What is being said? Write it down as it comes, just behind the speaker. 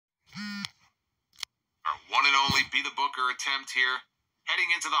only Be the Booker attempt here. Heading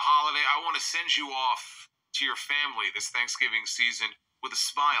into the holiday, I want to send you off to your family this Thanksgiving season with a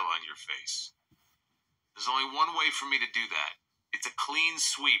smile on your face. There's only one way for me to do that. It's a clean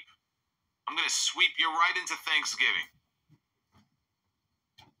sweep. I'm going to sweep you right into Thanksgiving.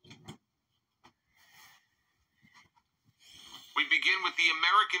 We begin with the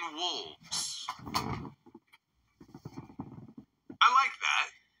American Wolves. I like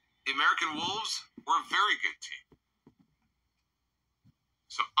that. The American Wolves were a very good team.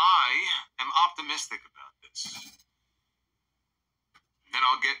 So I am optimistic about this. Then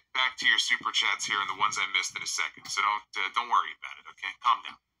I'll get back to your super chats here and the ones I missed in a second. So don't worry about it, okay? Calm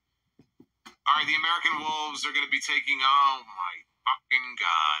down. All right, the American Wolves are going to be taking, oh my fucking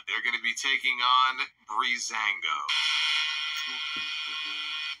God, they're going to be taking on Breezango.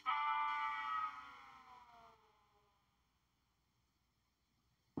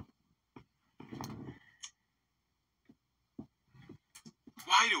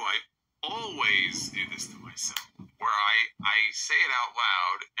 Why do I always do this to myself? Where I say it out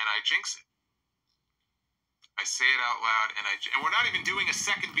loud and I jinx it. I say it out loud and we're not even doing a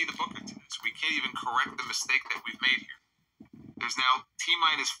second Be the Booker to this. We can't even correct the mistake that we've made here. There's now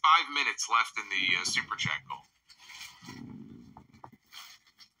T-minus 5 minutes left in the super chat goal.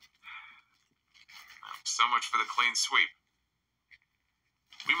 So much for the clean sweep.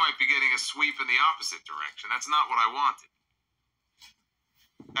 We might be getting a sweep in the opposite direction. That's not what I wanted.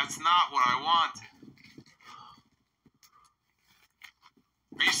 That's not what I wanted.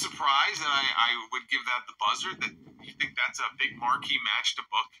 Are you surprised that I would give that the buzzer? That you think that's a big marquee match to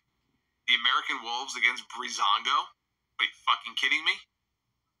book? The American Wolves against Breezango? Are you fucking kidding me?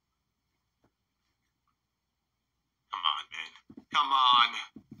 Come on, man. Come on.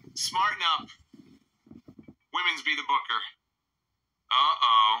 Smarten up. Women's Be the Booker.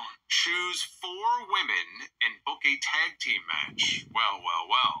 Uh-oh. Choose 4 women and book a tag team match. Well.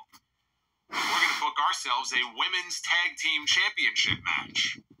 We're going to book ourselves a women's tag team championship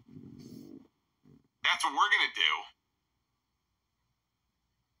match. That's what we're going to do.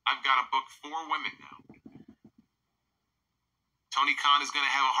 I've got to book 4 women now. Tony Khan is going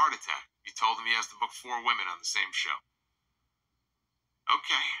to have a heart attack. You told him he has to book 4 women on the same show.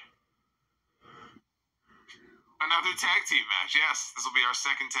 Okay. Another tag team match. Yes, this will be our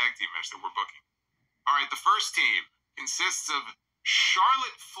second tag team match that we're booking. All right, the first team consists of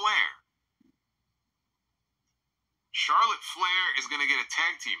Charlotte Flair. Charlotte Flair is going to get a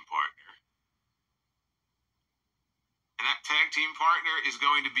tag team partner. And that tag team partner is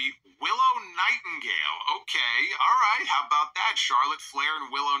going to be Willow Nightingale. Okay, all right, how about that? Charlotte Flair and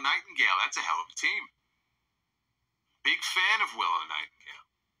Willow Nightingale. That's a hell of a team. Big fan of Willow Nightingale.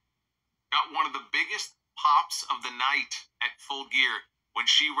 Got one of the biggest pops of the night at Full Gear when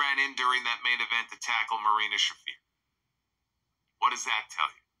she ran in during that main event to tackle Marina Shafir. What does that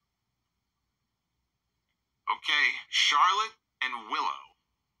tell you? Okay, Charlotte and Willow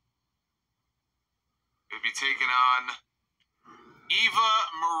will be taking on Eva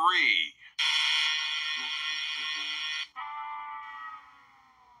Marie.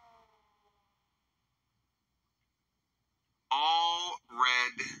 All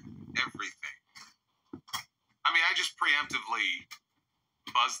red everything. I mean, I just preemptively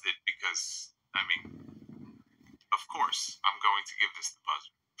buzzed it because, I mean, of course, I'm going to give this the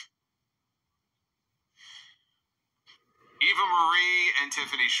buzzer. Eva Marie and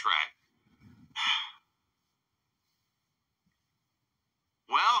Tiffany Stratton.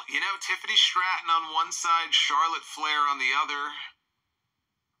 Well, you know, Tiffany Stratton on one side, Charlotte Flair on the other.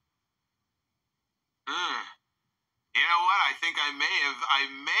 You know what? I think I may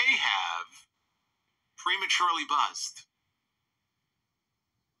have prematurely buzzed.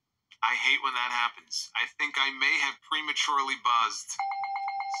 I hate when that happens. I think I may have prematurely buzzed.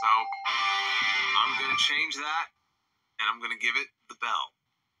 So I'm going to change that, and I'm going to give it the bell.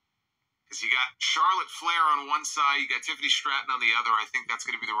 Because you got Charlotte Flair on one side, you got Tiffany Stratton on the other. I think that's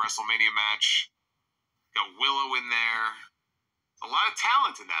going to be the WrestleMania match. Got Willow in there. A lot of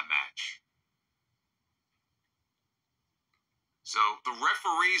talent in that match. So the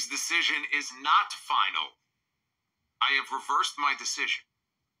referee's decision is not final. I have reversed my decision.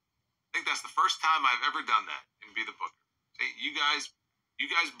 I think that's the first time I've ever done that in Be the Booker. You guys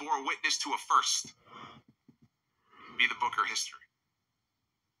bore witness to a first in Be the Booker history.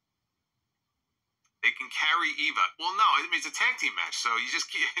 They can carry Eva. Well, no, I mean, it's a tag team match, so you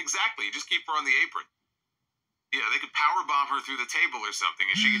just keep her on the apron. Yeah, they could power bomb her through the table or something,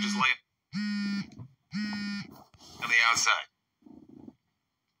 and she could just lay on the outside.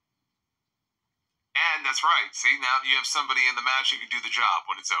 And that's right. See, now you have somebody in the match who can do the job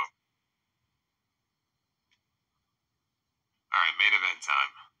when it's over. All right, main event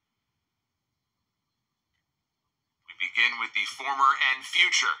time. We begin with the former and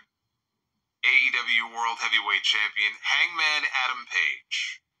future AEW World Heavyweight Champion, Hangman Adam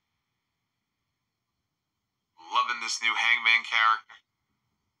Page. Loving this new Hangman character.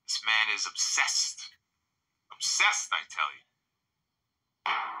 This man is obsessed. Obsessed, I tell you.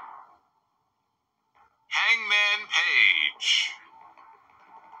 Hangman Page.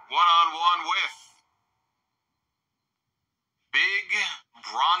 One-on-one with Big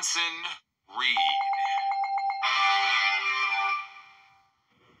Bronson Reed.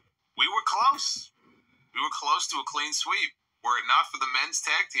 We were close. We were close to a clean sweep. Were it not for the men's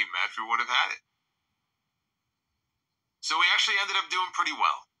tag team match, we would have had it. So we actually ended up doing pretty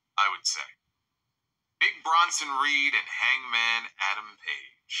well, I would say. Big Bronson Reed and Hangman Adam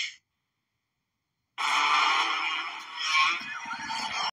Page.